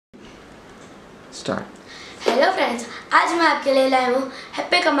Start. Hello friends, आज मैं आपके लिए लाया हूँ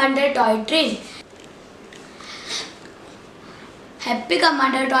happy commander toy train. Happy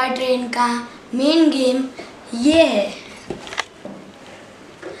commander toy train का मेन गेम ये है।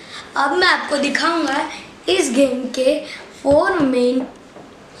 अब मैं आपको दिखाऊंगा इस गेम के 4 मेन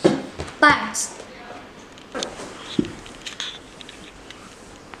पार्ट्स।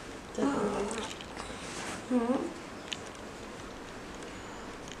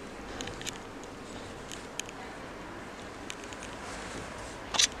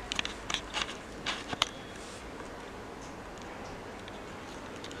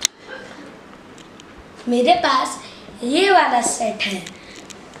 मेरे पास ये वाला सेट है।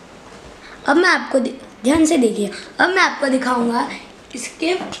 अब मैं आपको ध्यान से देखिए, अब मैं आपको दिखाऊंगा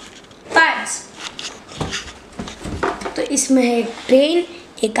इसके पार्ट्स। तो इसमें है एक ट्रेन,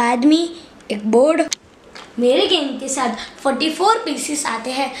 एक आदमी, एक बोर्ड। मेरे गेम के साथ 44 पीसेस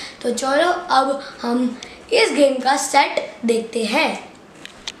आते हैं। तो चलो अब हम इस गेम का सेट देखते हैं।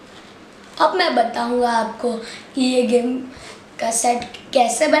 अब मैं बताऊंगा आपको कि ये गेम का सेट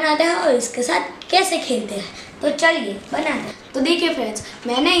कैसे बनाते हैं और इसके साथ कैसे खेलते हैं। तो चलिए बनाते हैं। तो देखिए फ्रेंड्स,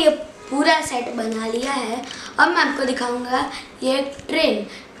 मैंने ये पूरा सेट बना लिया है। अब मैं आपको दिखाऊंगा ये एक ट्रेन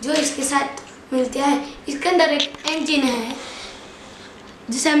जो इसके साथ मिलती है। इसके अंदर एक इंजन है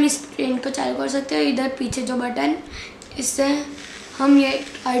जिससे हम इस ट्रेन को चालू कर सकते हैं। इधर पीछे जो बटन, इससे हम ये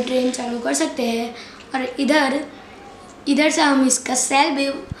ट्रेन चालू कर सकते हैं। और इधर से हम इसका सेल भी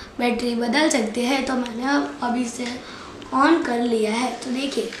बैटरी बदल सकते हैं। तो मैंने अब अभी से ऑन कर लिया है। तो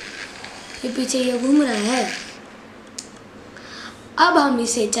देखिए ये पीछे ये घूम रहा है। अब हम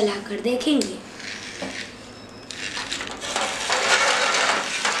इसे चलाकर देखेंगे।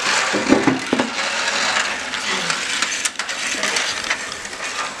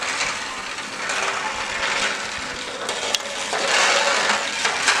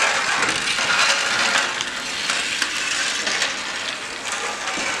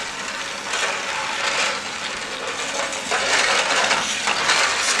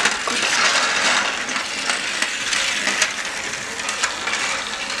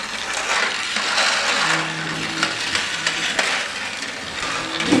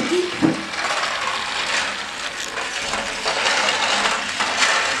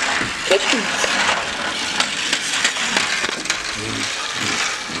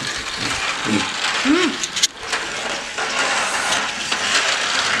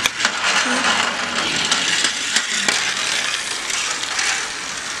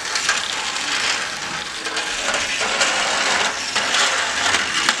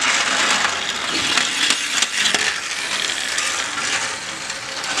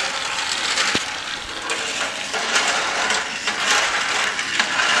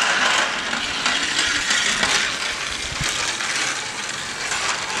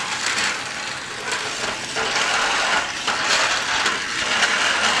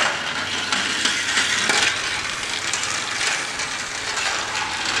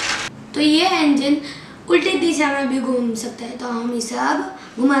 तो ये इंजन उल्टी दिशा में भी घूम सकता है। तो हम इसे अब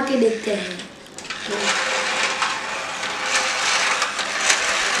घुमा के देखते हैं।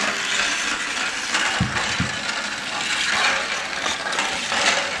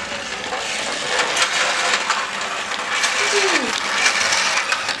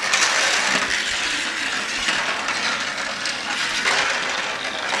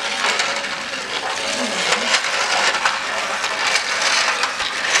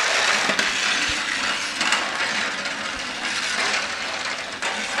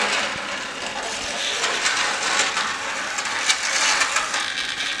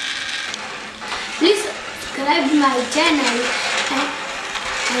 Please subscribe my channel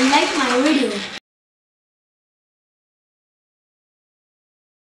and like my video.